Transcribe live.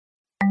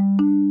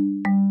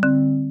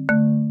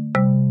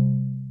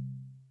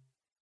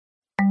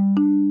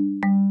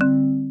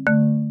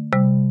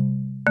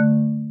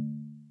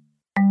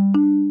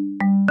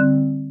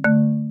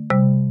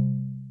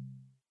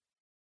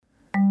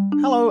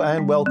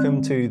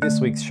welcome to this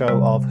week's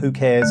show of Who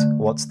Cares,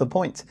 What's the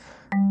Point?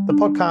 The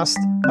podcast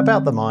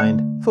about the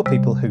mind for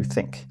people who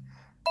think.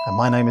 And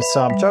my name is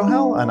Saab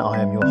Johal and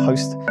I am your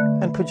host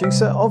and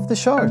producer of the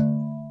show.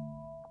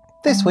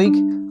 This week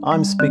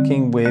I'm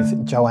speaking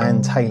with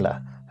Joanne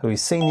Taylor, who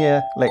is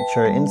Senior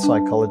Lecturer in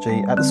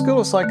Psychology at the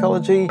School of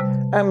Psychology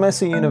at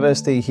Mercer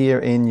University here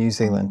in New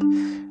Zealand.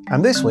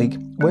 And this week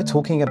we're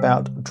talking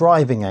about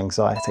driving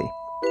anxiety.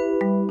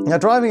 Now,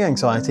 driving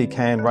anxiety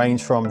can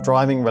range from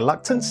driving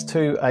reluctance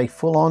to a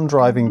full-on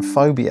driving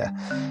phobia.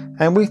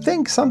 And we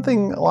think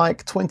something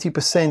like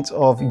 20%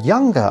 of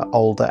younger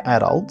older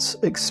adults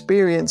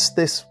experience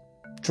this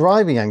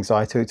driving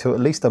anxiety to at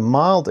least a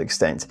mild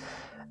extent.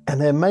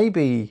 And there may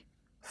be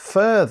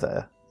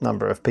further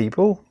number of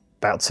people,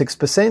 about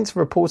 6%,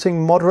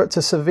 reporting moderate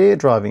to severe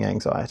driving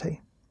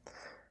anxiety.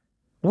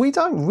 We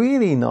don't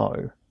really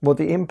know what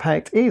the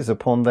impact is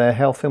upon their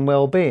health and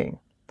well-being.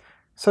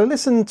 So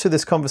listen to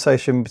this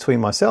conversation between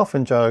myself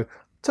and Joe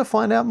to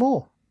find out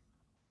more.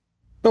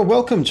 Well,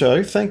 welcome,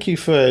 Joe. Thank you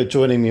for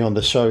joining me on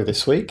the show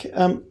this week.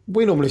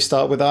 We normally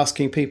start with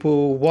asking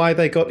people why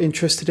they got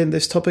interested in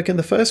this topic in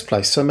the first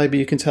place. So maybe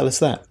you can tell us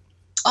that.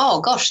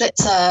 Oh, gosh,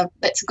 that's a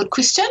good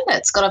question.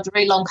 It's got a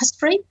very long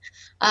history.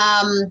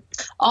 I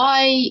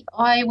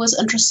was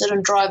interested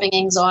in driving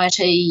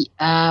anxiety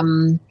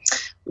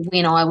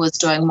when I was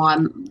doing my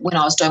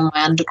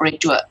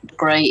undergraduate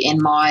degree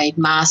and my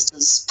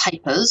master's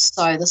papers.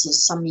 So this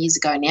is some years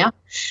ago now.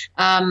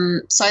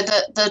 So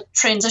the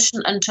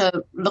transition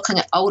into looking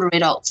at older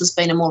adults has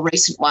been a more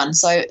recent one.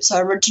 So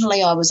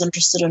originally I was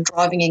interested in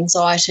driving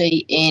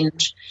anxiety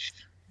and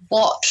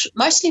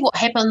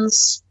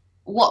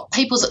what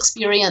people's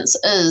experience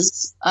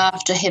is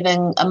after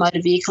having a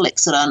motor vehicle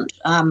accident.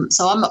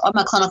 So I'm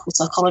a clinical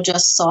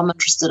psychologist, so I'm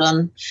interested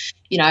in,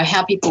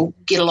 how people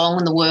get along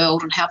in the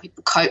world and how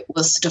people cope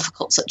with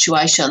difficult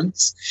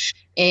situations.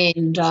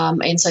 And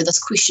so this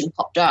question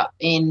popped up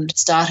and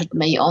started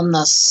me on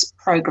this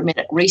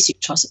programmatic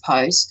research, I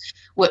suppose,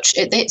 which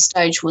at that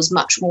stage was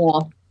much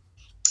more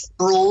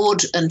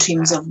broad in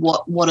terms of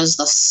what is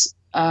this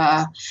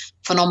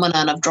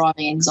phenomenon of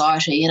driving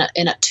anxiety. And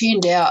it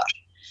turned out,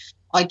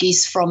 I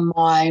guess, from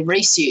my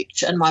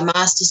research and my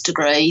master's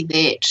degree,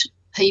 that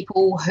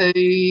people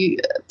who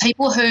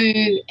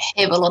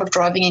have a lot of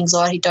driving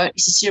anxiety don't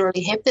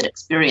necessarily have that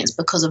experience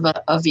because of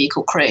a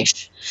vehicle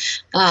crash.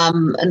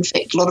 In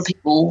fact, a lot of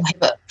people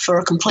have it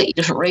for completely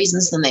different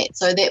reasons than that.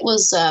 So that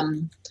was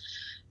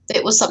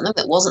something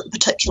that wasn't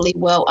particularly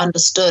well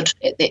understood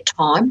at that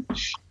time,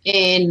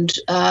 and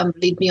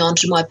led me on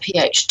to my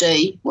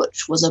PhD,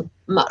 which was a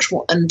much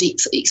more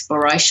in-depth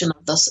exploration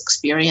of this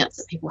experience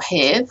that people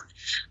have.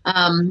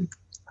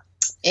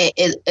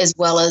 As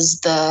well as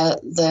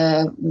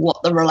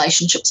what the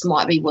relationships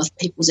might be with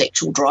people's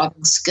actual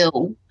driving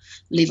skill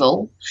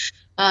level,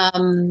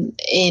 and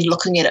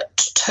looking at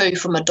it too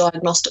from a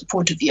diagnostic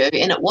point of view.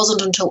 And it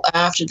wasn't until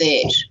after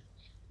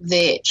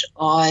that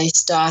I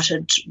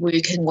started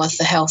working with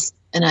the Health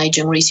and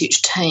Ageing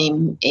Research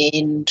Team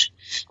and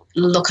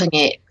looking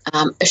at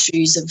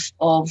issues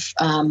of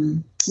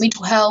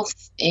mental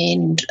health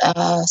and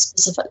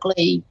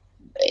specifically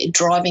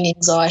driving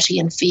anxiety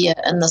and fear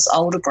in this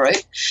older group.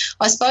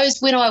 I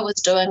suppose when I was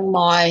doing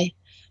my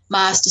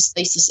master's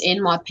thesis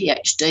and my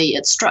PhD,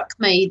 it struck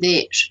me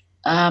that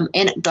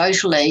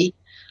anecdotally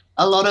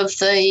a lot of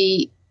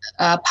the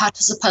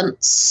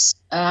participants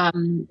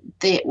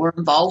that were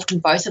involved in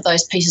both of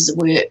those pieces of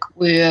work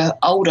were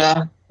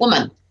older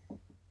women.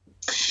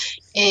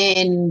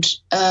 And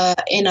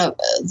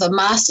the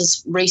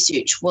master's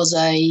research was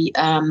a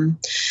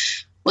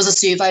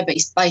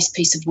survey-based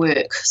piece of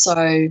work.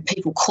 So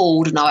people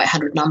called an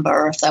 0800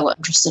 number if they were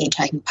interested in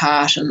taking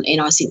part,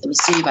 and I sent them a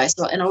survey.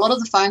 So, and a lot of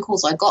the phone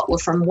calls I got were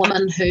from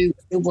women who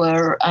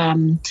were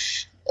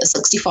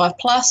 65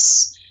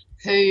 plus,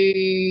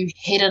 who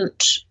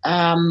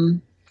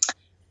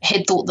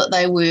had thought that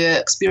they were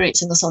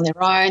experiencing this on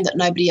their own, that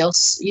nobody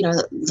else,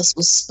 that this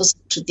was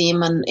specific to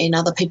them and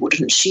other people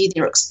didn't share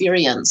their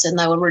experience, and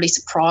they were really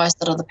surprised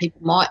that other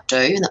people might do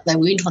and that they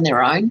weren't on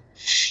their own.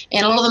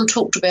 And a lot of them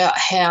talked about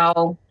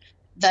how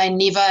they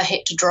never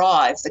had to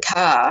drive the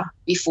car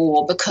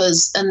before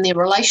because in their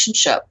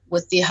relationship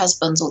with their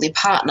husbands or their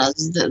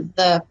partners,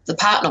 the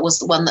partner was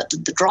the one that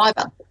did the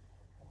driving.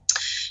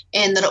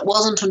 And that it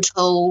wasn't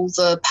until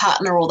the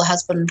partner or the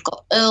husband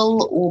got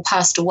ill or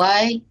passed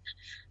away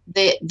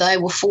that they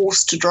were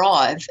forced to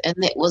drive, and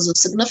that was a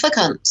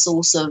significant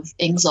source of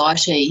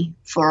anxiety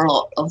for a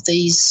lot of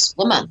these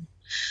women.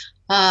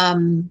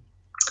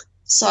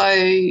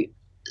 So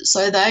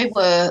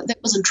that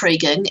was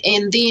intriguing.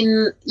 And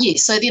then,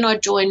 so then I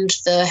joined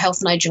the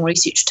Health and Ageing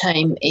Research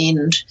Team,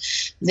 and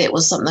that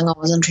was something I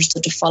was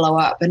interested to follow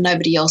up, and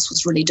nobody else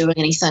was really doing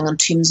anything in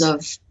terms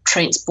of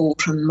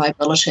transport and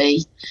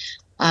mobility.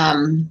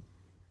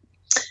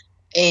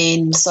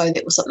 And so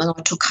that was something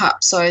I took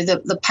up. So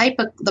the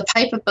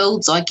paper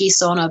builds, I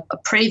guess, on a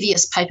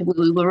previous paper where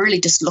we were really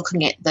just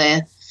looking at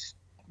the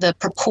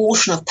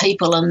proportion of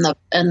people in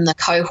the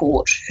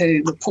cohort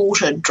who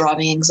reported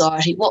driving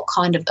anxiety, what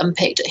kind of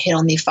impact it had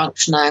on their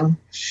functioning,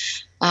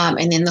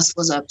 And then this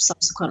was a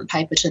subsequent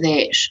paper to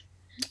that.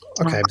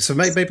 Okay, so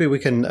maybe we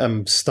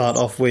can start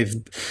off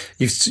with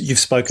you've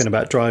spoken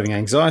about driving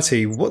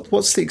anxiety.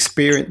 What's the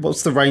experience?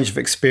 What's the range of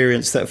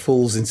experience that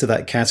falls into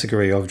that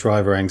category of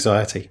driver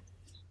anxiety?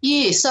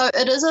 Yeah, so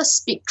it is a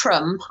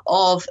spectrum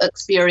of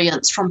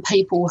experience from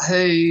people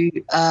who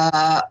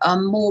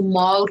are more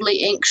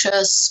mildly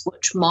anxious,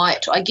 which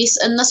might, I guess,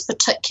 in this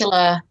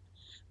particular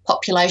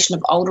population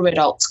of older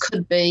adults,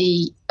 could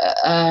be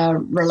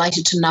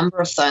related to a number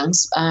of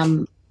things.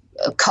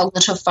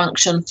 Cognitive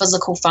function,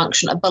 physical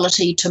function,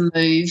 ability to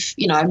move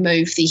their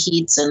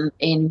heads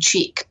and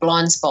check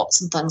blind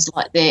spots and things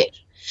like that.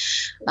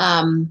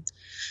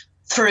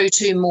 Through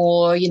to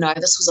more,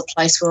 this was a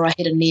place where I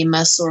had a near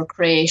miss or a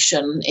crash,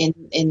 and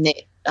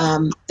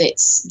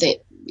that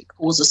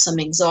causes some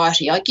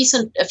anxiety. I guess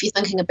if you're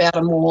thinking about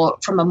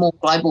from a more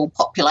global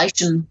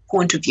population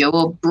point of view,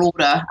 or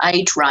broader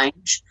age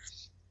range,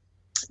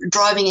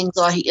 driving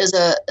anxiety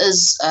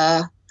is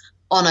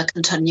on a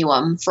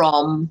continuum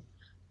from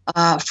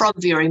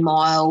very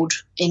mild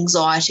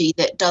anxiety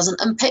that doesn't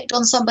impact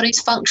on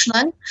somebody's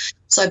functioning.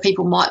 So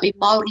people might be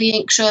mildly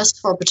anxious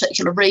for a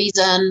particular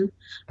reason,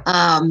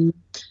 but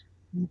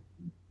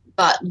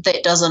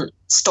that doesn't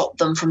stop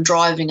them from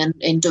driving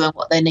and doing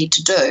what they need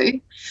to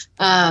do.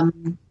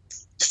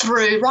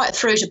 Right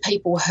through to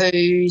people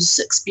whose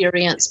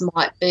experience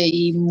might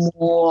be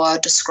more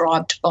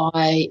described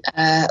by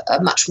a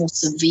much more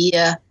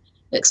severe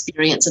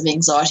experience of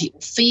anxiety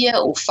or fear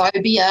or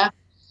phobia.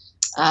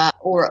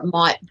 Or it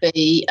might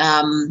be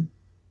a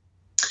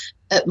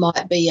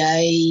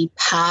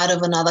part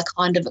of another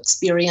kind of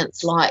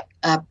experience, like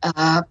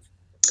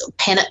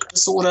panic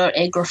disorder,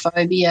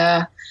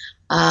 agoraphobia,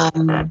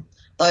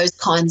 those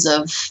kinds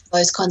of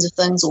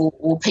things, or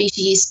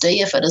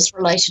PTSD if it is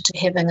related to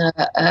having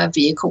a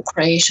vehicle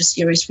crash, a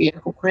serious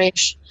vehicle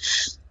crash,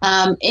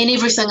 and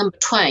everything in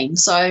between.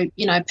 So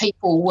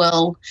people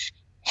will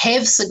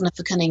have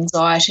significant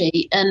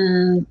anxiety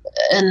in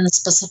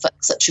specific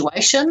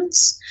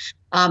situations.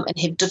 And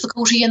have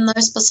difficulty in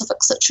those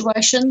specific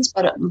situations,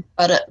 but it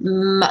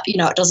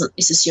doesn't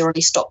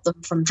necessarily stop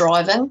them from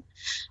driving.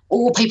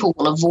 Or people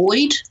will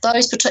avoid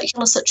those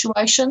particular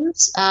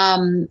situations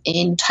and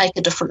take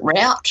a different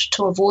route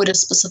to avoid a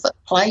specific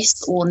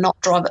place, or not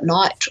drive at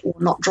night, or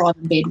not drive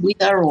in bad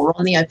weather, or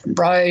on the open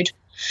road,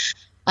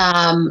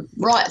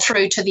 right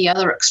through to the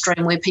other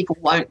extreme where people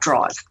won't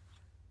drive.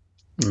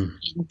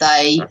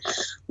 They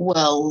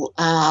will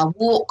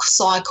walk,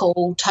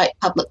 cycle, take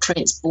public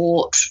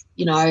transport,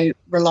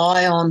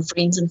 rely on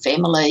friends and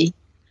family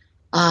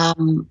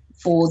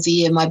for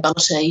their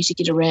mobility to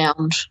get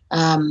around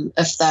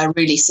if they're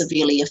really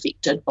severely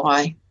affected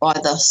by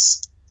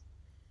this.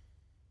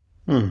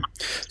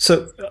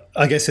 So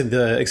I guess in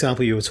the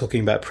example you were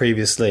talking about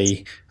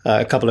previously,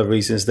 a couple of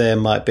reasons there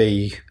might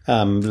be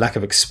lack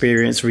of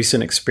experience,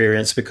 recent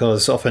experience,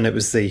 because often it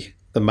was the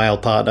male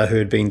partner who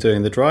had been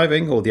doing the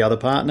driving, or the other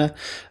partner,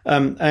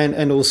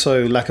 and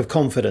also lack of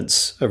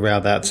confidence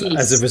around that.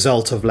 Yes. As a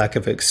result of lack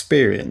of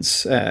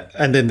experience.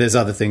 And then there's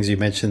other things you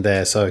mentioned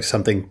there, so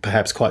something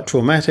perhaps quite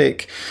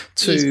traumatic,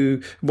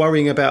 to yes.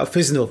 worrying about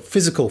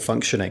physical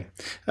functioning.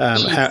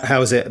 Yes.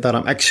 How is it that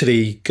I'm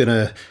actually going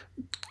to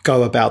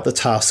go about the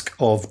task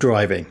of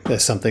driving?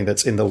 There's something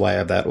that's in the way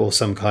of that, or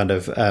some kind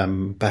of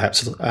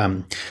perhaps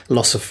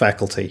loss of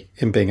faculty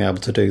in being able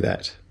to do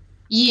that.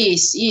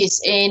 Yes,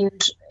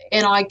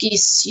 and I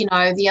guess, the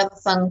other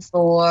thing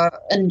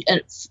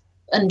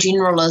in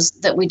general is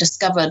that we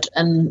discovered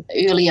in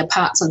earlier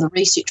parts of the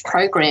research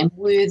program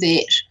were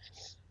that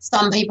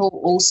some people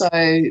also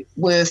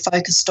were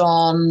focused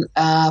on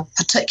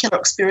particular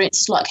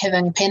experiences like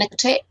having panic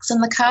attacks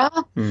in the car.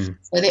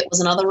 So that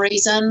was another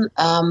reason.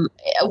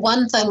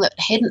 One thing that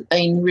hadn't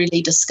been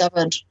really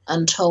discovered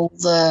until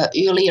the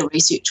earlier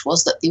research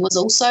was that there was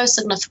also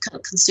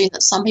significant concern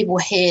that some people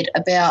had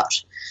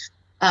about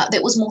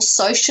that was more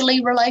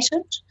socially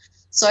related.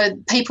 So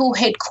some people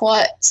had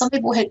quite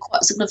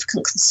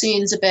significant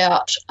concerns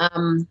about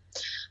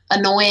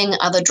annoying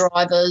other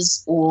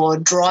drivers, or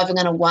driving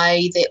in a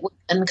way that would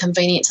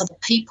inconvenience other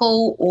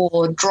people,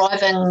 or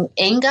driving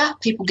anger,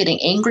 people getting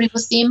angry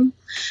with them,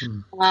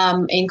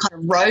 and kind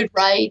of road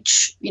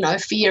rage,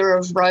 fear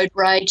of road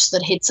rage,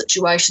 that had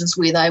situations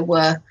where they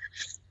were,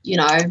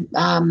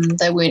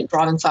 they weren't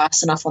driving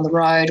fast enough on the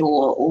road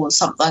or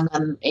something,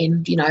 and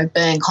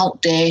being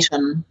honked at,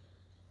 and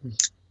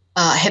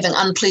having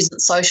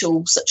unpleasant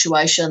social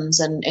situations,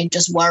 and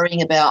just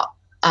worrying about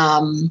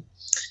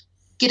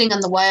getting in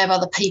the way of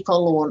other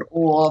people,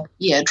 or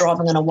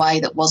driving in a way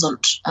that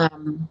wasn't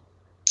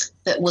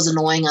that was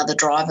annoying other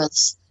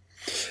drivers.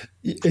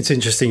 It's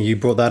interesting you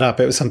brought that up.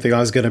 It was something I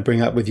was going to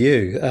bring up with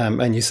you,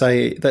 and you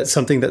say that's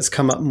something that's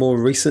come up more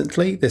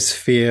recently, this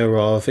fear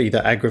of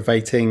either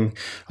aggravating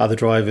other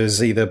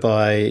drivers either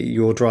by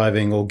your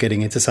driving or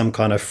getting into some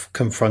kind of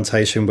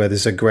confrontation where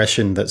there's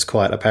aggression that's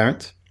quite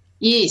apparent.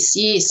 Yes.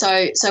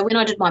 So when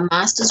I did my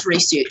master's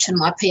research and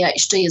my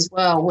PhD as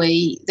well,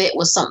 that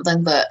was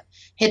something that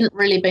hadn't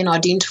really been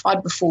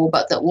identified before,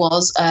 but that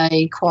was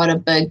quite a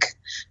big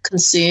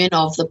concern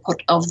of the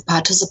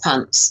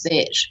participants,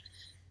 that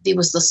there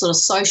was this sort of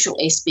social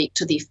aspect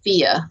to their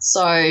fear.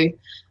 So,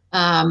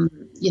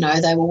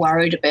 they were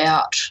worried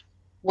about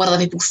what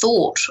other people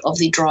thought of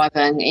their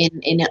driving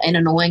and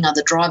annoying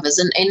other drivers.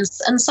 And in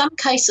some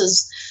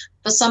cases,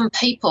 for some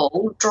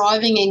people,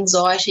 driving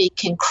anxiety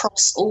can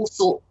cross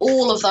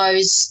all of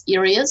those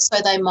areas.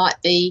 So their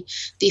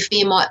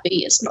fear might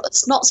be,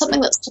 it's not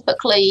something that's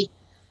typically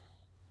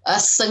a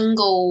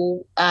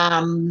single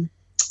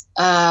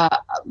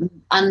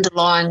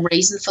underlying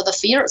reason for the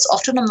fear. It's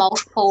often a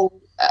multiple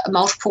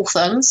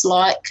things,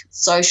 like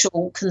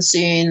social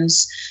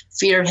concerns,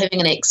 fear of having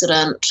an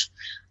accident,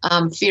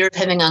 fear of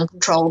having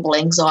uncontrollable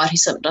anxiety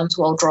symptoms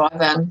while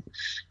driving.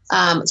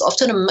 It's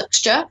often a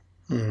mixture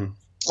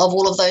of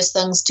all of those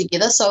things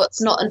together. So it's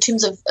not in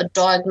terms of a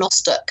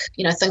diagnostic,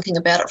 thinking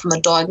about it from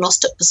a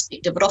diagnostic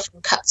perspective, it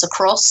often cuts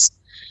across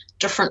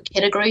different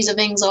categories of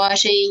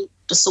anxiety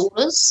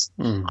disorders,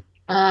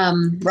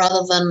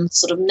 rather than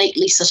sort of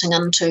neatly sitting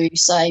into,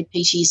 say,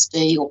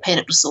 PTSD or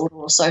panic disorder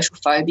or social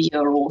phobia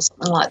or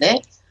something like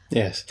that.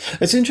 Yes.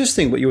 It's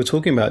interesting what you were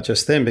talking about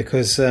just then,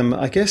 because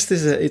I guess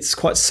it's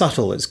quite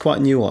subtle, it's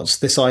quite nuanced,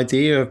 this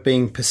idea of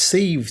being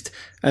perceived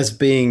as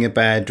being a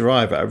bad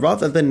driver,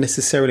 rather than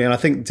necessarily, and I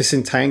think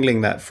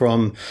disentangling that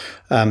from,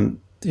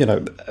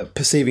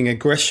 perceiving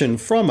aggression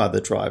from other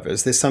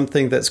drivers. There's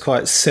something that's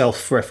quite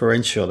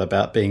self-referential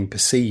about being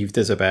perceived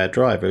as a bad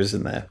driver,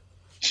 isn't there?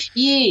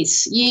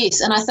 Yes.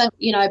 And I think,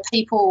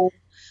 people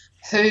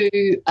who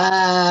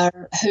have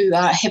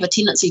a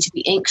tendency to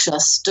be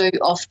anxious do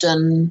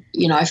often,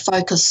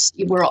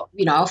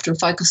 often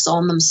focus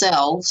on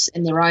themselves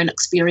and their own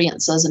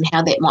experiences and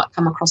how that might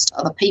come across to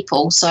other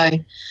people. So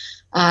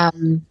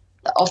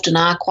often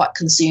are quite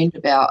concerned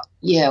about,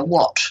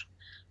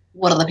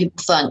 what other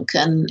people think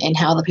and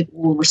how other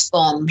people will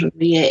respond and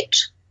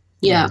react.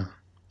 Yeah.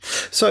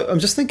 So I'm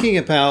just thinking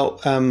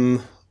about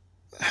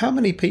how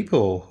many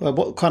people,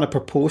 what kind of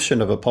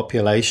proportion of a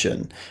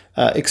population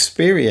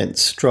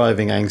experience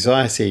driving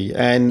anxiety,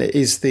 and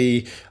is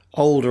the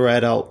older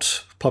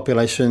adult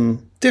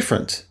population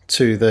different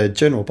to the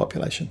general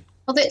population?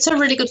 Well, that's a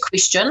really good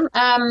question.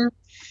 And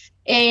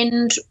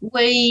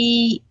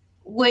we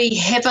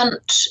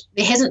haven't,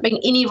 there hasn't been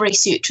any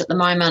research at the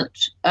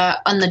moment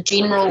in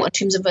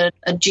terms of a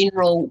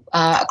general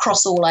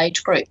across all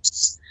age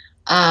groups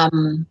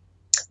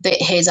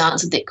that has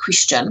answered that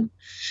question.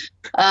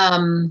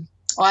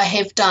 I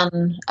have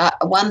done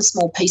one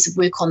small piece of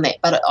work on that,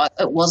 but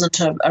it wasn't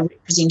a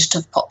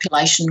representative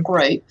population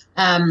group.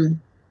 The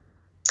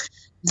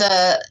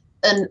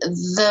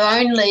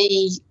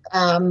only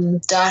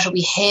data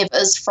we have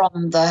is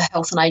from the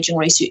Health and Ageing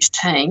Research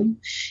Team,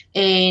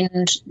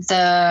 and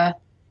the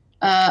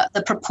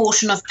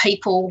proportion of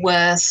people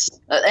with,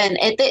 and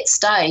at that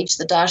stage,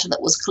 the data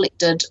that was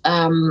collected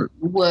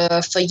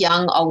were for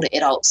young older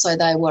adults. So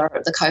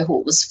the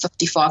cohort was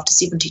 55 to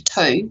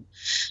 72.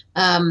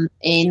 And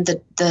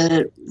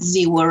there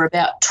were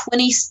about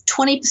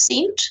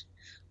 20%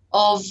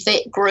 of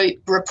that group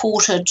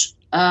reported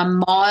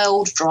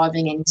mild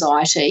driving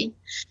anxiety,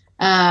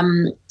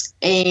 and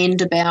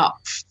about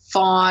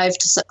 5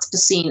 to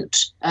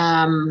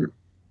 6%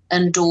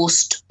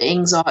 endorsed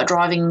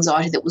driving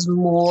anxiety that was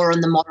more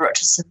in the moderate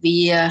to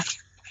severe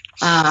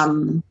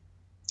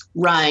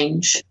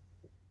range.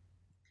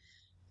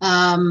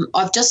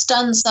 I've just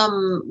done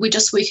we're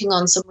just working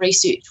on some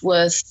research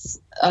with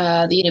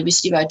the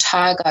University of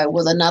Otago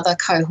with another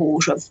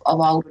cohort of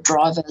older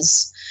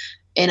drivers,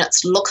 and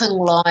it's looking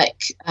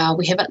like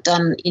we haven't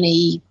done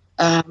any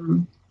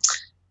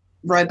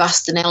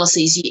robust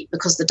analyses yet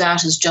because the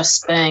data's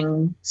just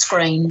being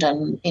screened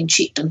and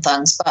checked and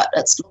things, but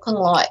it's looking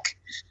like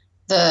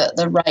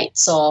the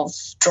rates of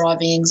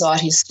driving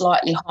anxiety is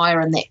slightly higher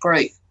in that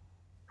group.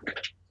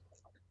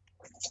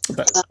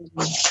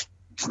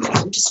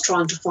 I'm just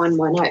trying to find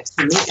my notes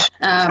on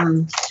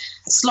that.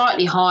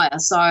 Slightly higher,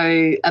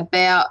 so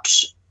about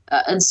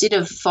instead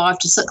of 5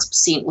 to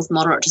 6% with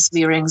moderate to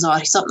severe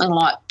anxiety, something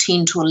like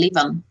 10 to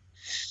 11%.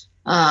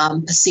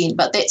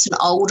 But that's an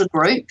older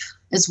group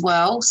as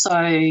well,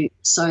 so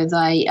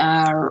they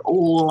are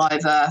all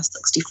over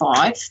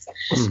 65.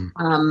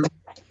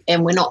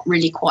 And we're not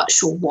really quite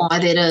sure why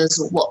that is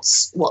or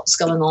what's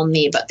going on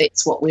there, but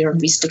that's what we're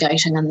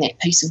investigating in that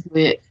piece of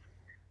work.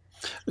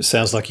 It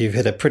sounds like you've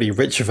hit a pretty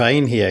rich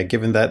vein here,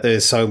 given that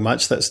there's so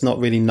much that's not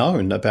really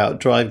known about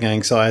driving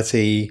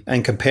anxiety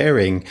and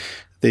comparing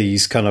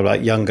these kind of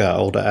like younger,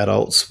 older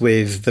adults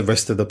with the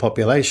rest of the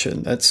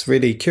population. That's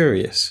really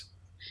curious.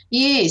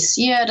 Yes,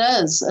 yeah, it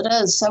is. It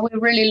is. So we're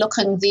really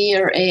looking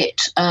there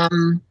at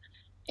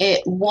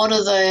what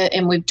are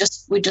and we're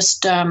just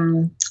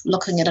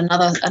looking at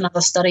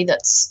another study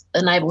that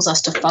enables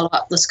us to follow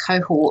up this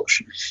cohort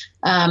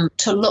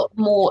to look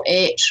more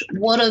at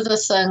what are the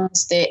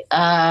things that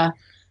are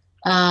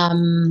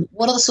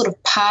what are the sort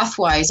of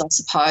pathways, I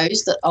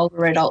suppose, that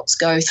older adults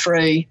go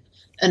through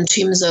in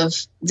terms of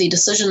their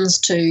decisions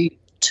to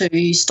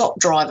stop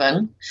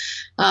driving,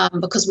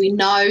 because we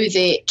know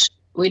that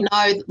we know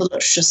that the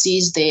literature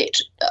says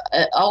that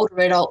older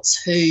adults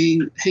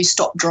who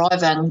stop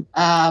driving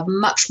are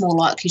much more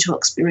likely to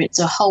experience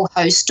a whole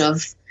host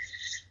of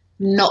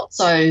not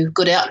so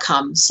good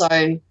outcomes. So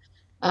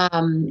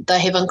they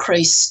have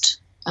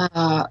increased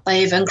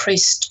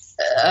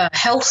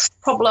health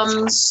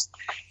problems.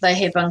 They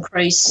have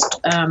increased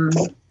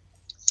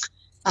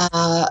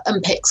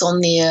impacts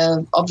on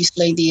their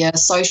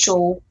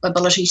social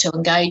ability to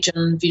engage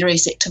in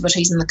various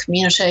activities in the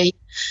community,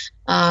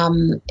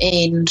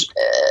 and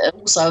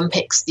also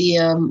impacts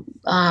their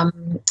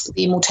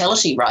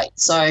mortality rate.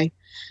 So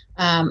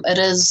it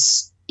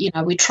is,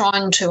 we're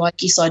trying to, I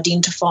guess,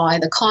 identify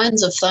the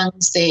kinds of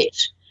things that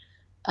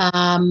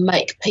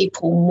make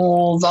people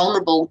more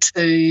vulnerable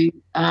to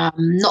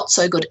not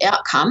so good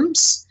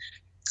outcomes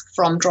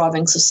from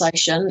driving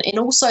cessation, and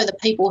also the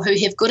people who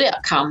have good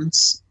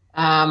outcomes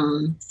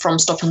from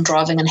stopping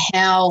driving, and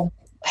how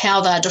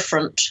they're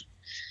different,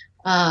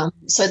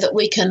 so that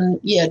we can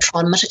try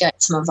and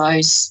mitigate some of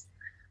those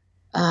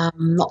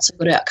not so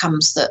good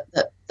outcomes that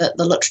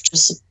the literature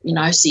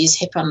says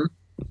happen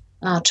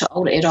to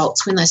older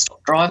adults when they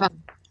stop driving.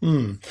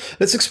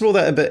 Let's explore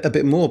that a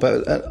bit more.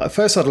 But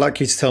first, I'd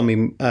like you to tell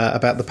me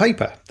about the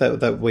paper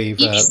that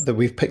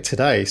we've picked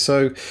today.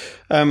 So,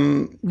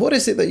 what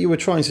is it that you were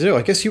trying to do?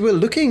 I guess you were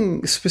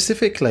looking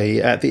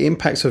specifically at the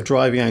impacts of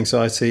driving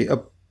anxiety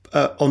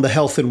on the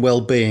health and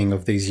well-being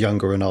of these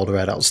younger and older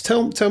adults.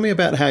 Tell me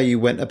about how you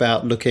went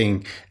about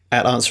looking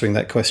at answering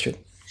that question.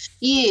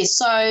 Yeah,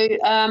 so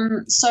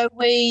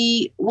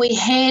we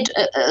had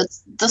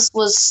this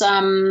was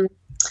some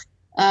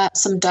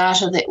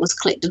data that was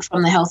collected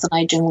from the Health and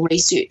Ageing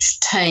Research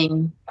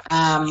Team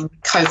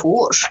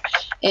cohort,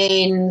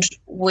 and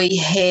we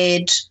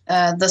had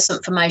this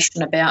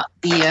information about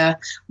their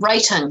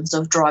ratings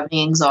of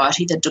driving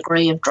anxiety, the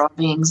degree of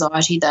driving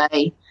anxiety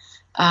they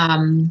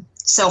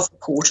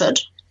self-reported,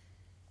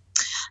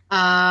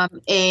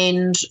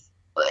 and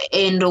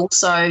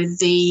also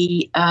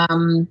the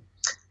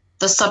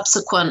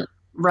subsequent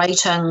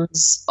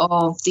ratings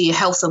of their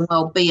health and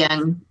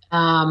well-being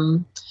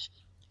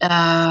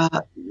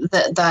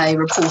that they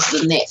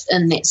reported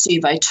in that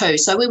survey too.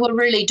 So we were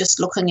really just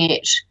looking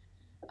at,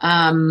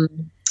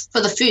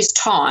 for the first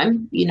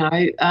time,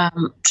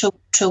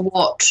 to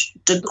what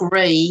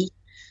degree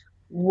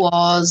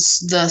was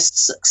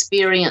this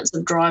experience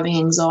of driving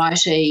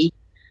anxiety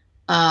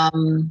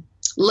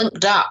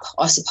linked up,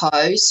 I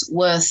suppose,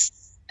 with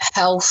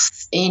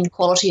health and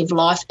quality of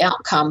life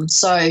outcomes.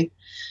 So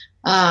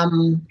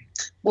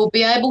we'll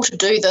be able to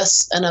do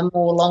this in a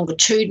more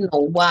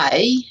longitudinal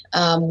way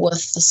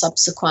with the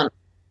subsequent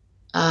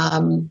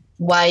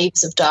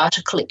waves of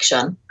data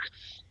collection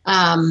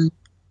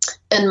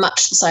in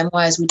much the same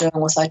way as we're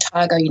doing with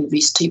Otago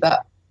University.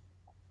 But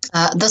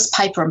this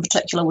paper in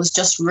particular was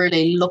just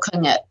really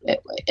looking at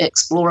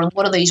exploring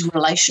what are these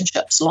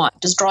relationships like.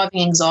 Does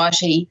driving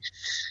anxiety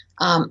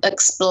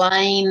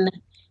explain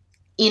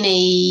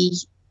any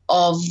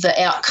of the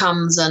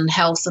outcomes in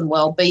health and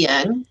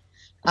well-being,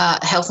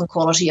 health and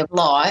quality of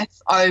life,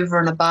 over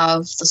and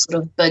above the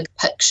sort of big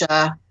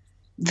picture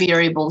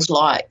variables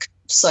like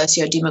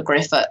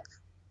socio-demographic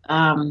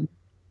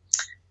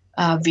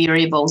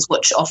variables,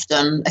 which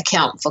often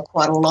account for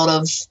quite a lot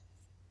of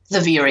the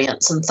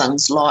variance and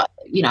things like,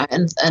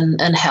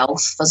 in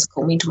health,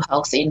 physical, mental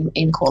health,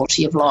 and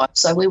quality of life.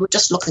 So we were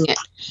just looking at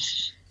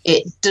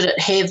it. Did it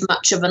have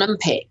much of an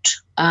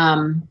impact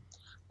on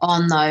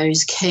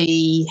those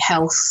key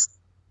health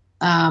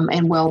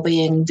and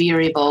well-being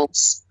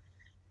variables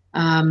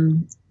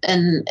in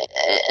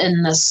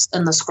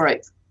this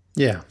group?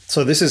 Yeah,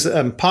 so this is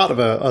part of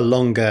a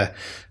longer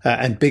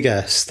and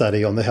bigger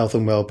study on the health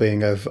and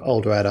well-being of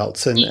older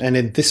adults. And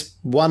in this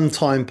one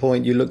time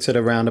point, you looked at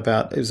it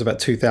was about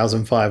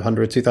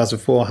 2,500,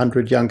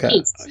 2,400 younger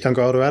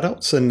older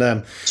adults. And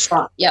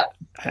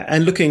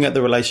and looking at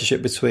the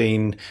relationship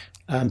between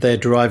their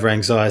driver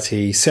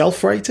anxiety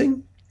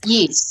self-rating,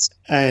 yes,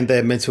 and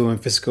their mental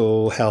and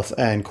physical health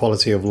and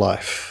quality of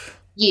life.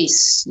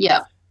 Yes,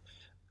 yeah.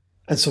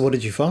 And so what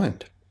did you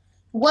find?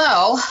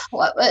 Well,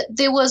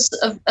 there was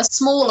a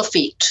small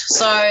effect.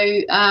 So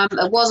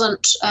it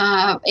wasn't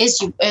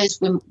as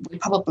we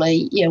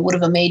probably would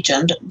have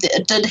imagined.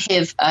 It did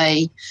have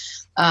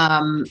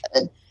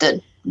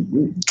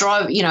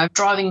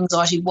driving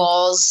anxiety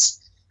was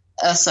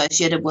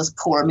associated with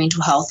poorer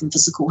mental health and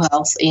physical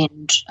health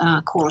and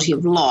quality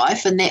of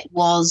life, and that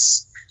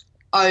was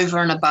over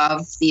and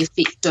above the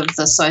effect of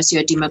the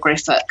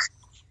socio-demographic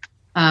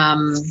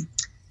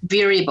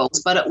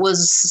variables, but it was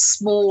a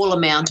small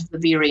amount of the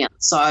variance.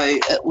 So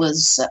it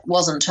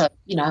wasn't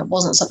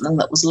something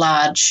that was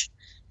large,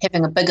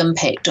 having a big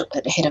impact.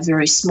 It had a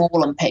very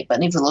small impact, but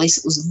nevertheless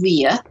it was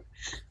there.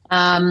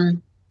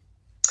 And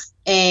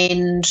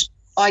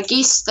I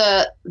guess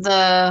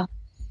the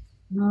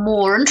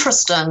more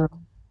interesting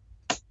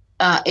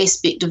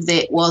aspect of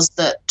that was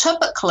that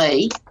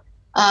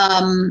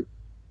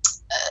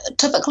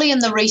typically in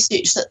the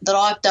research that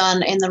I've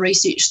done and the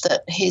research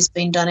that has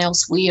been done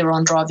elsewhere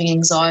on driving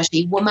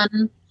anxiety,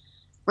 women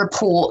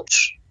report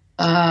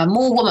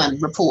more women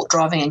report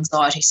driving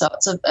anxiety. So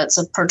it's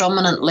a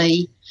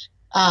predominantly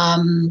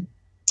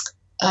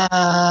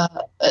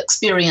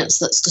experience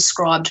that's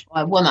described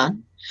by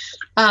women.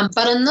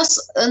 But in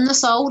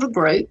this older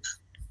group,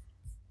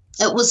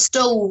 it was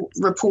still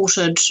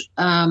reported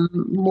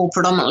more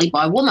predominantly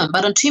by women.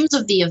 But in terms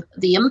of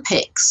the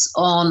impacts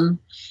on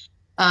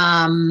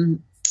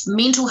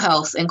mental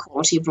health and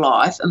quality of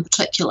life in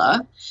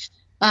particular,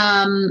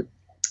 as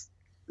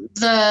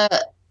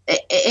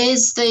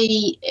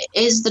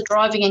the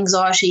driving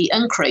anxiety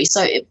increased,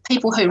 so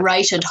people who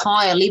rated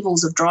higher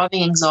levels of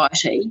driving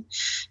anxiety,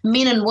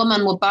 men and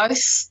women were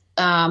both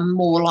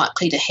more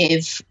likely to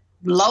have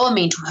lower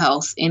mental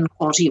health and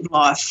quality of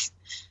life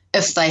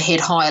if they had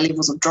higher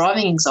levels of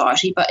driving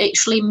anxiety, but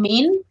actually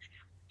men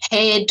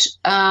had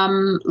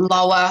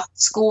lower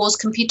scores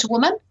compared to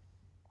women.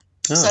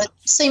 Oh. So they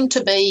seem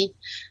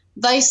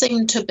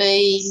to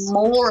be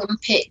more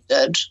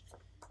impacted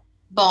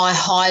by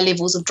high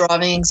levels of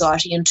driving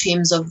anxiety in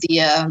terms of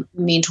their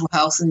mental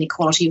health and their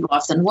quality of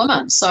life than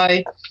women.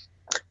 So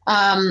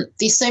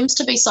there seems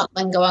to be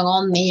something going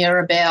on there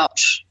about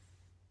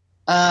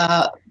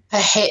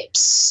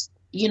perhaps,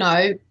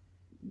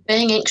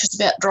 being anxious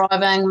about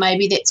driving.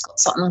 Maybe that's got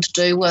something to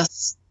do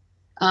with,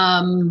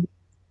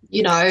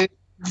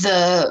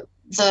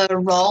 the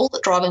role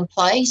that driving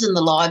plays in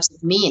the lives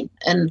of men,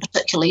 and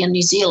particularly in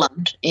New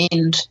Zealand,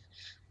 and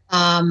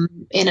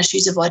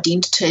issues of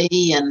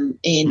identity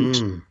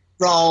and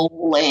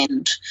role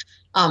and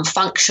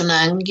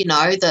functioning.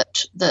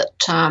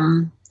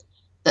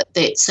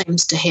 That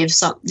seems to have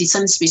there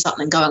seems to be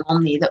something going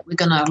on there that we're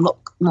going to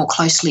look more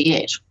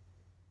closely at.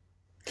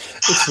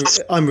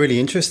 I'm really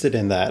interested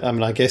in that. I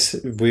mean, I guess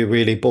we're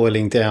really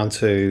boiling down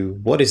to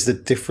what is the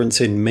difference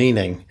in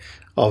meaning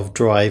of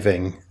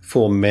driving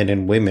for men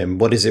and women?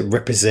 What does it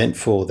represent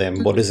for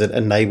them? What does it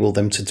enable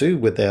them to do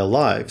with their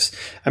lives?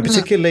 And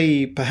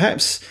particularly,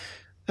 perhaps,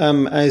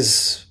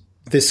 as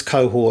this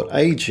cohort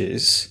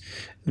ages,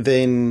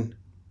 then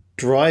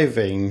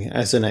driving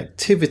as an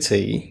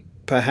activity,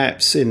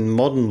 perhaps in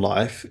modern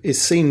life, is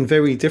seen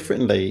very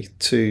differently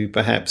to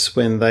perhaps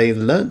when they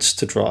learnt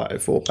to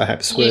drive, or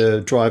perhaps were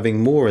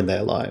driving more in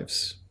their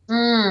lives.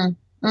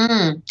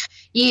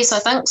 Yes, I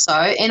think so.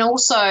 And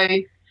also,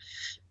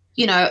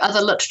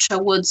 other literature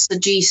would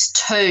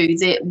suggest too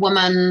that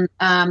women,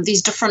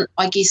 there's different,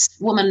 I guess,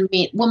 women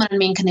and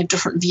men can have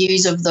different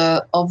views of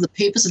the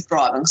purpose of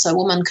driving. So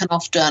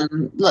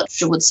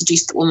literature would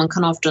suggest that women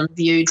can often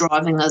view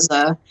driving as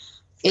a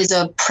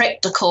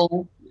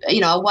practical,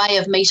 a way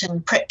of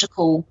meeting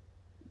practical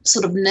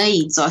sort of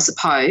needs, I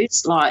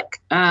suppose,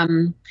 like,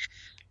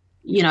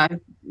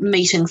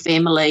 meeting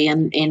family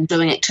and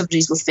doing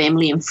activities with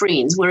family and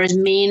friends, whereas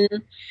men,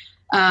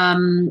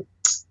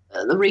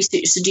 the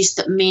research suggests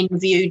that men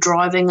view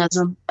driving as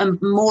a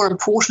more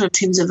important in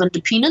terms of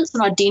independence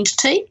and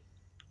identity.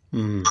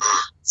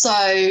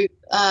 So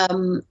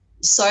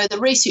the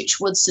research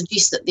would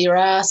suggest that there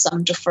are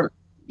some different,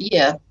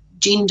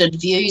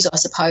 gendered views, I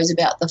suppose,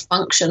 about the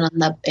function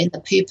and the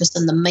purpose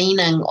and the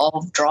meaning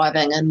of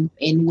driving, and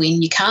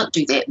when you can't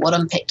do that, what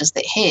impact does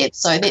that have?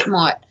 So that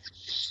might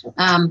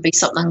be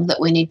something that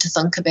we need to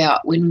think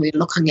about when we're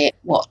looking at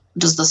what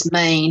does this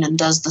mean, and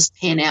does this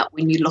pan out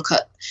when you look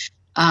at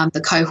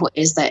the cohort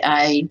as they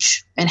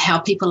age, and how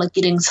people are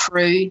getting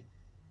through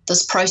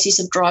this process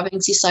of driving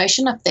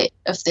cessation if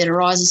that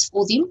arises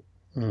for them.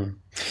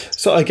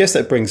 So I guess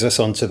that brings us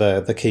on to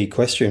the key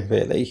question,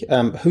 really.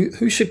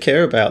 Who should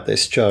care about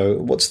this, Jo?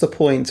 What's the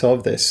point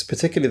of this,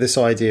 particularly this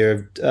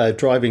idea of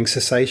driving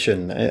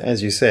cessation?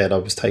 As you said, I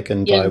was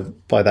taken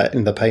by that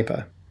in the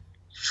paper.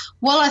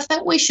 Well, I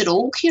think we should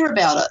all care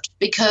about it,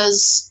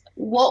 because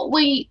what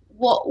we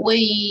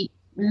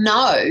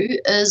know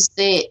is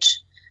that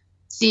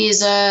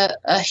there's a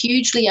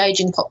hugely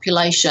ageing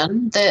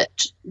population,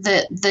 that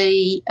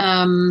the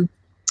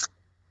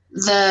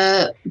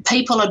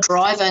people are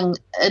driving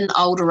in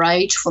older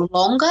age for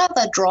longer.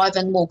 They're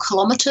driving more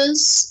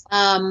kilometres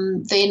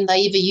than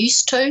they ever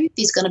used to.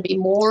 There's going to be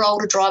more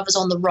older drivers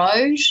on the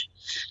road.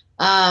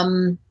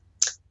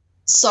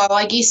 So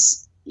I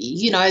guess,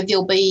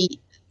 there'll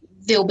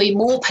be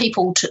more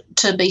people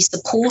to be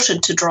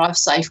supported to drive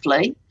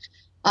safely.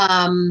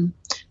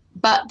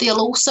 But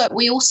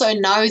we also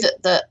know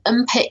that the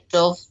impact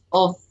of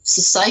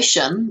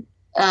cessation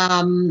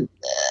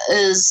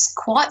is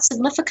quite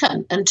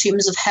significant in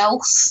terms of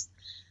health,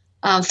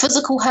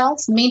 physical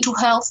health, mental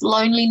health,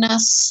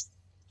 loneliness,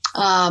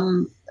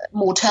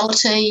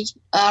 mortality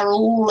are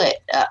all at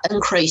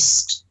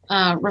increased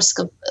risk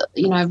of,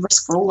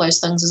 risk for all those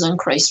things is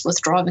increased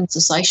with driving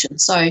cessation.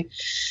 So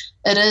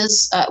it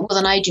is, with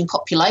an ageing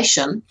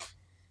population,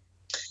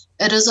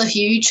 it is a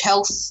huge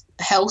health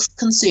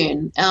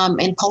concern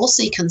and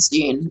policy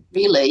concern,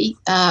 really,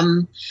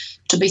 to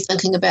be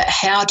thinking about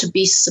how to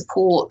best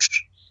support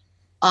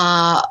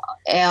our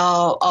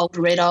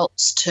older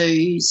adults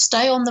to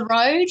stay on the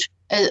road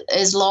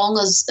as long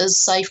as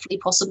safely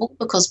possible,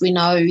 because we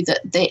know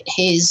that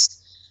has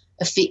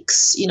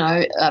effects,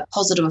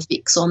 positive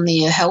effects on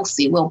their health,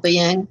 their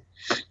well-being.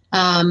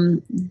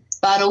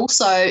 but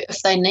also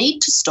if they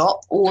need to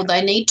stop or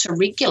they need to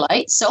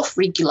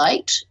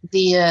self-regulate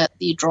their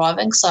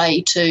driving,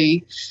 say to,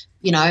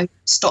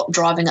 stop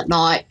driving at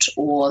night,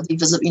 or if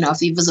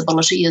their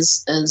visibility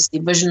is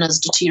their vision is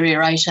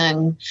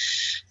deteriorating,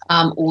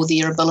 or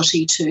their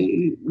ability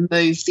to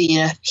move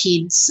their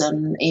heads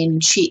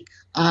and check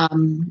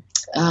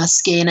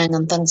scanning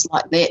and things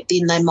like that,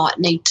 then they might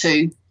need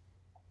to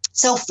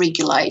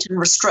self-regulate and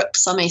restrict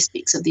some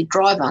aspects of their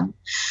driving.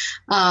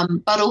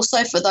 But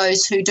also for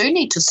those who do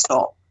need to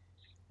stop,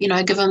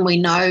 given we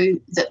know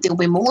that there'll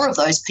be more of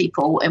those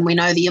people and we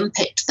know the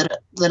impact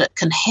that it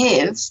can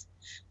have,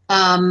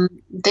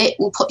 that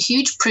will put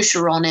huge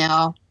pressure on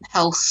our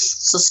health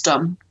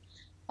system.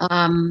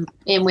 And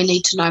we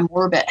need to know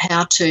more about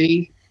how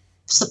to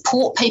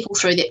support people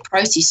through that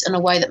process in a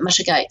way that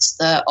mitigates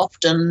the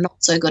often not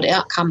so good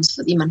outcomes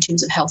for them in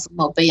terms of health and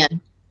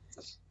well-being.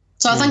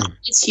 So I think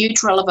it's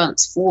huge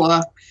relevance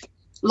for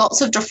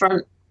lots of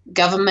different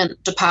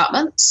government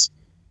departments,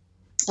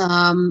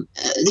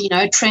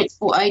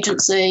 Transport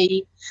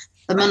Agency,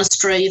 the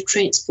Ministry of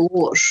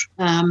Transport,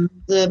 the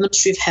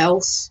Ministry of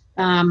Health,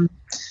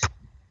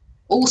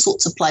 all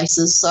sorts of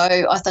places. So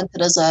I think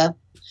it is a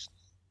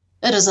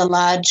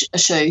large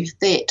issue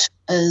that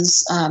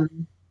is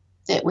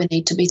that we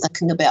need to be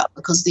thinking about,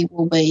 because there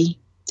will be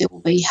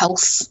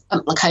health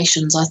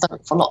implications, I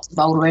think, for lots of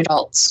older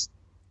adults.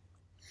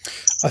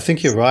 I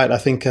think you're right. I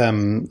think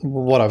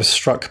what I was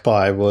struck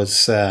by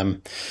was,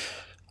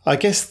 I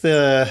guess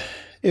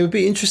it would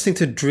be interesting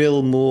to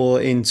drill more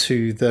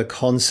into the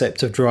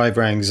concept of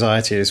driver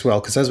anxiety as well,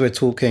 because as we're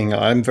talking,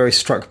 I'm very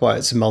struck by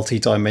its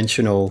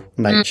multidimensional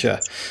nature.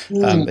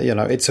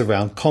 It's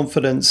around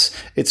confidence.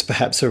 It's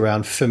perhaps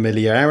around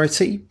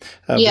familiarity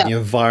with the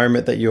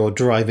environment that you're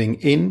driving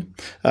in,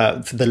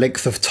 for the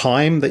length of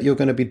time that you're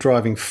going to be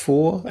driving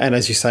for, and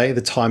as you say,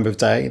 the time of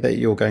day that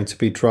you're going to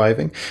be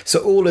driving. So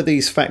all of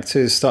these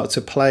factors start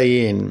to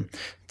play in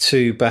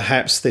to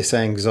perhaps this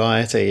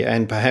anxiety,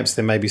 and perhaps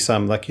there may be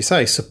some, like you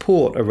say,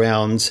 support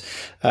around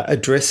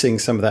addressing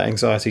some of that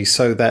anxiety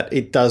so that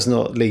it does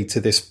not lead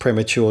to this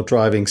premature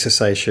driving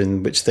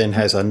cessation, which then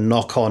has a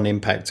knock-on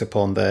impact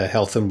upon their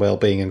health and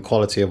well-being and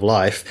quality of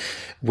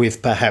life,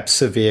 with perhaps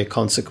severe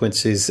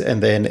consequences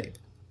and then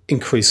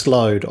increased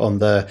load on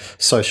the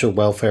social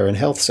welfare and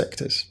health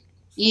sectors.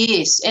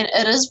 Yes, and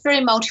it is very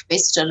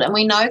multifaceted, and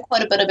we know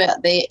quite a bit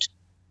about that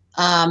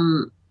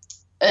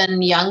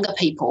in younger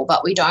people,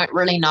 but we don't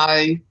really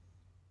know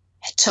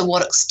to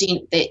what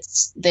extent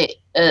that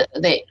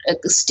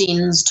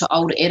extends to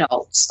older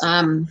adults.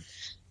 In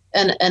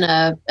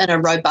a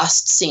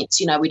robust sense,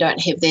 we don't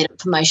have that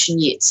information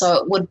yet. So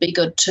it would be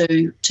good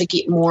to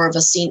get more of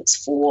a sense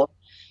for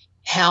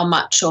how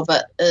much of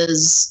it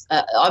is.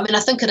 I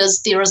think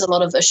there is a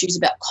lot of issues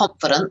about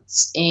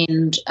confidence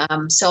and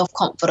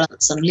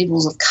self-confidence and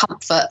levels of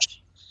comfort.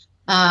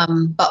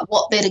 But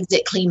what that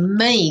exactly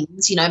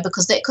means,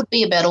 because that could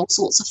be about all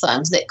sorts of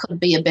things. That could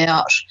be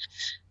about,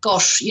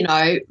 gosh,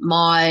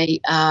 my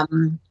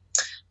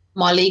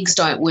legs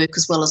don't work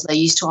as well as they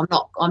used to.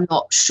 I'm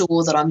not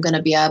sure that I'm going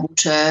to be able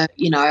to,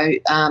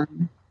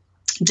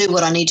 do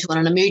what I need to in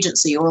an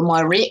emergency, or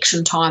my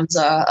reaction times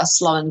are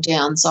slowing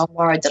down. So I'm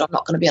worried that I'm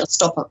not going to be able to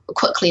stop it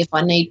quickly if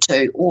I need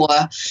to, or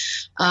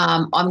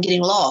I'm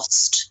getting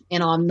lost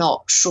and I'm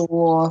not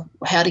sure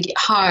how to get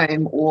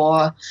home,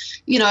 or,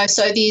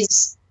 so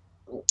there's,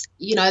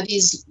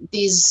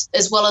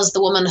 as well as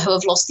the women who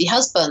have lost their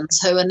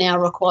husbands who are now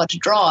required to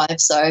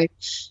drive. So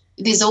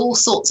there's all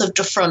sorts of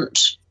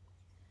different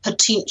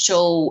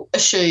potential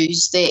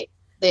issues that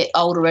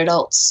older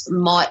adults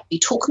might be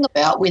talking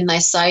about when they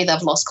say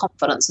they've lost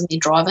confidence in their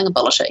driving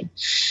ability.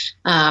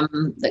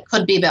 That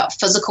could be about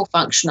physical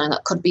functioning,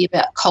 it could be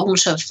about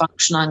cognitive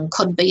functioning,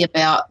 could be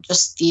about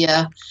just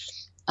their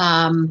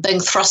being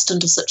thrust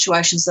into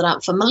situations that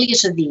aren't familiar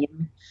to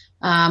them,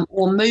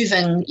 or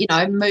moving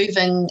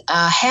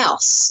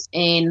house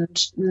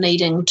and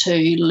needing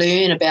to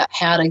learn about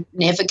how to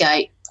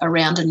navigate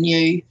around a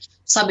new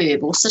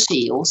suburb or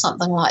city or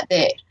something like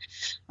that.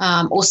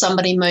 Or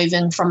somebody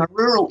moving from a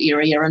rural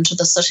area into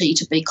the city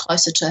to be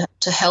closer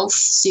to health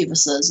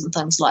services and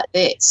things like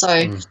that.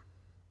 So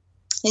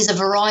there's a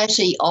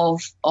variety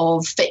of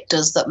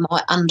factors that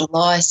might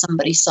underlie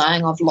somebody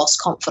saying I've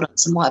lost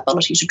confidence in my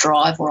ability to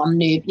drive, or I'm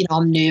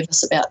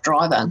nervous about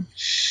driving.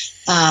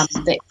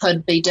 That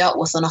could be dealt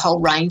with in a whole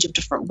range of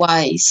different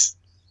ways.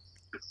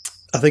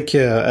 I think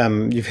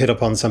you've hit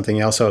upon something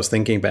else I was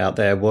thinking about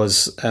there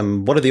was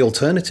what are the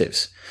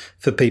alternatives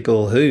for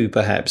people who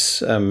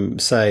perhaps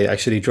say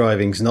actually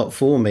driving's not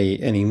for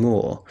me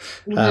anymore,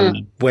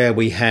 where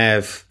we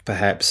have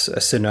perhaps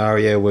a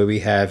scenario where we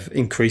have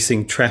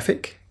increasing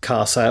traffic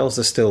car sales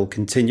are still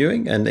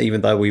continuing, and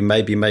even though we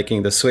may be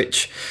making the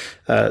switch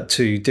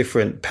to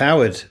different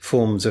powered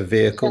forms of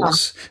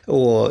vehicles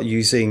or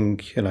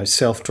using,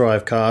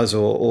 self-drive cars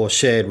or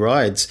shared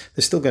rides,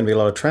 there's still going to be a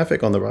lot of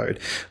traffic on the road.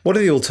 What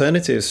are the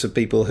alternatives for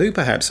people who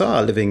perhaps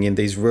are living in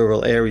these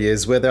rural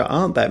areas where there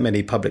aren't that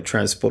many public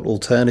transport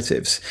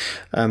alternatives?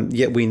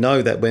 Yet we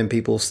know that when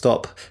people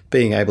stop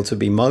being able to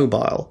be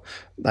mobile,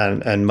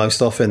 and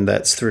most often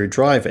that's through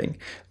driving,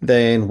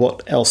 then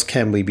what else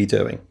can we be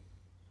doing?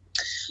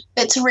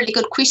 That's a really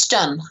good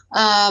question.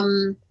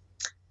 And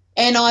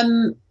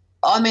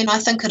I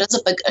think it is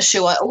a big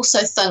issue. I also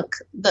think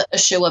the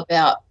issue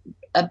about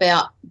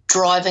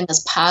driving as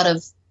part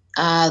of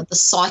the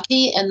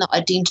psyche and the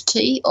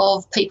identity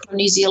of people in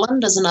New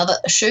Zealand is another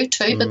issue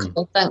too, because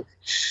I think,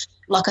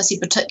 like I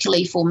said,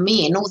 particularly for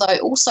men, although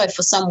also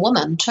for some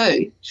women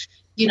too,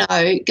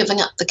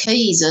 giving up the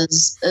keys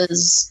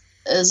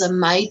is a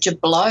major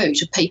blow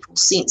to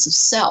people's sense of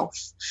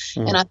self.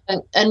 And I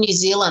think in New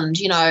Zealand,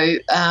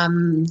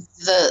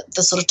 the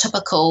sort of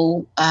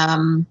typical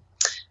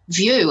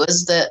view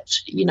is that,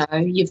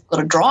 you've got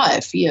to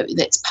drive.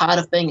 That's part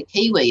of being a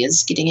Kiwi,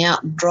 is getting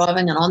out and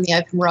driving and on the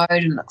open road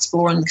and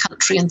exploring the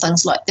country and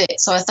things like that.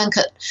 So I think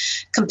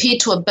compared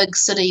to a big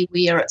city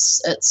where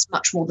it's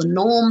much more the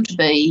norm to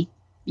be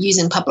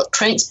using public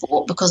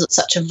transport because it's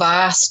such a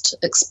vast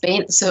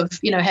expanse of,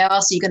 how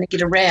else are you going to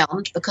get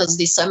around because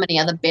there's so many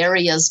other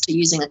barriers to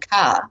using a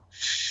car.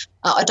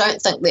 I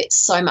don't think that's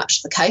so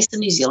much the case in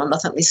New Zealand. I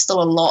think there's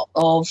still a lot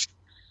of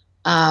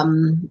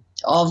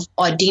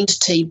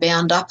identity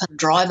bound up in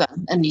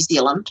driving in New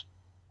Zealand.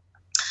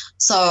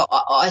 So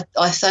I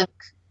think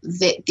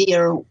that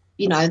there,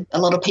 a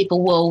lot of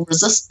people will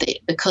resist that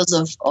because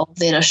of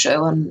that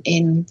issue,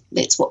 and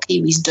that's what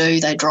Kiwis do.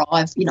 They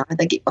drive,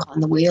 they get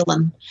behind the wheel.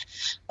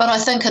 But I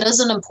think it is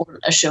an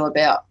important issue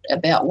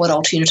about what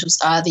alternatives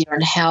are there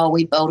and how are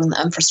we building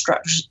the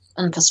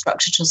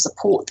infrastructure to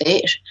support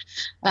that.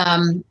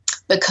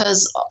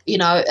 Because,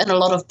 in a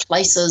lot of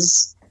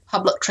places,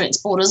 public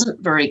transport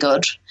isn't very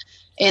good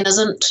and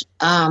isn't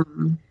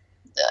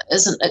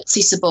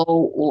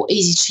accessible or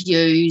easy to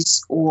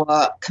use or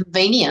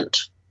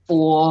convenient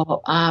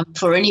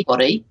for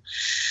anybody.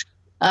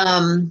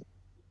 And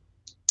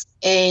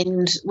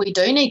we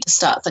do need to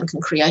start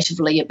thinking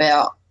creatively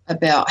about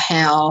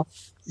how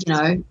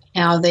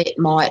that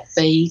might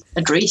be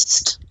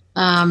addressed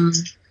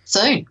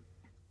soon.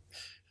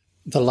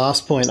 The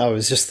last point I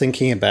was just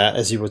thinking about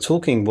as you were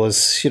talking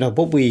was,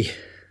 what we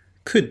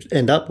could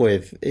end up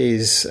with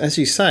is, as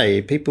you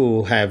say,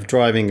 people have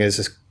driving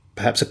as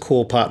perhaps a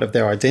core part of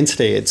their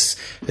identity. It's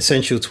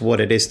essential to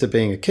what it is to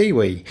being a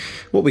Kiwi.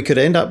 What we could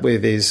end up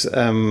with is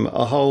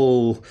a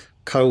whole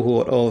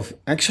cohort of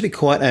actually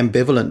quite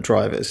ambivalent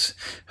drivers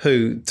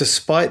who,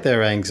 despite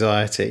their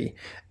anxiety,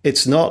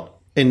 it's not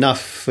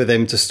enough for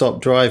them to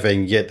stop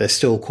driving, yet they're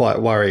still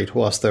quite worried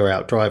whilst they're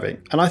out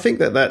driving. And I think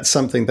that that's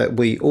something that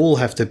we all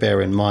have to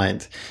bear in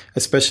mind,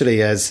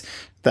 especially as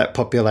that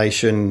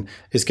population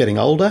is getting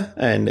older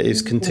and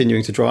is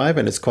continuing to drive,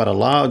 and it's quite a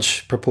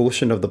large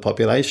proportion of the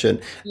population.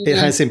 It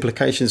has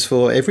implications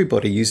for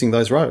everybody using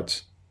those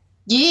roads.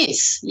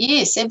 Yes,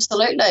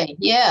 absolutely.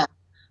 Yeah.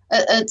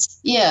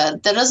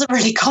 That is a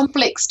really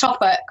complex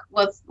topic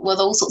with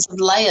all sorts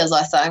of layers,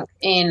 I think,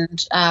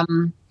 and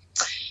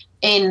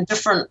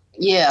different,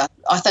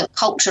 I think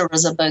culture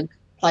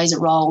plays a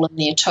role in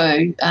there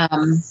too,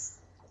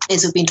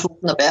 as we've been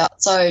talking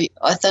about. So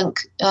I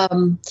think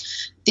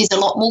there's a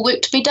lot more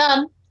work to be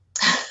done.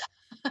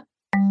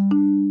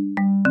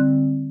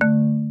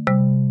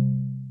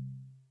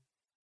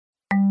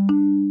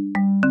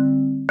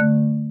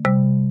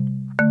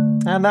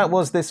 And that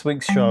was this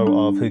week's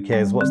show of Who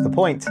Cares, What's the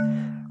Point?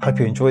 Hope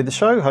you enjoyed the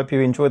show. Hope you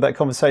enjoyed that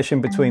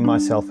conversation between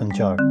myself and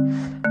Joe.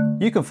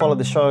 You can follow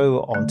the show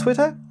on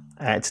Twitter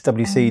at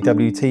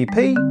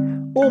WCWTP,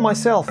 or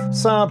myself,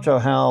 Saab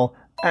Johal,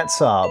 at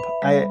Saab.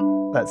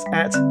 That's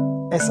at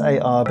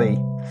SARB.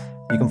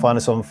 You can find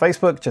us on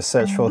Facebook, just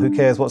search for Who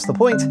Cares What's the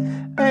Point,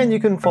 and you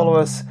can follow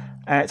us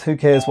at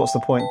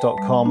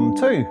whocareswhatsthepoint.com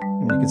too.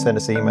 And you can send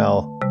us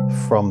email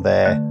from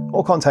there,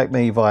 or contact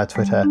me via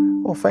Twitter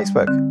or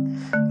Facebook.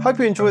 Hope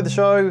you enjoyed the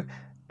show,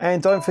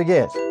 and don't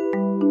forget,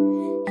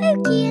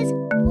 who cares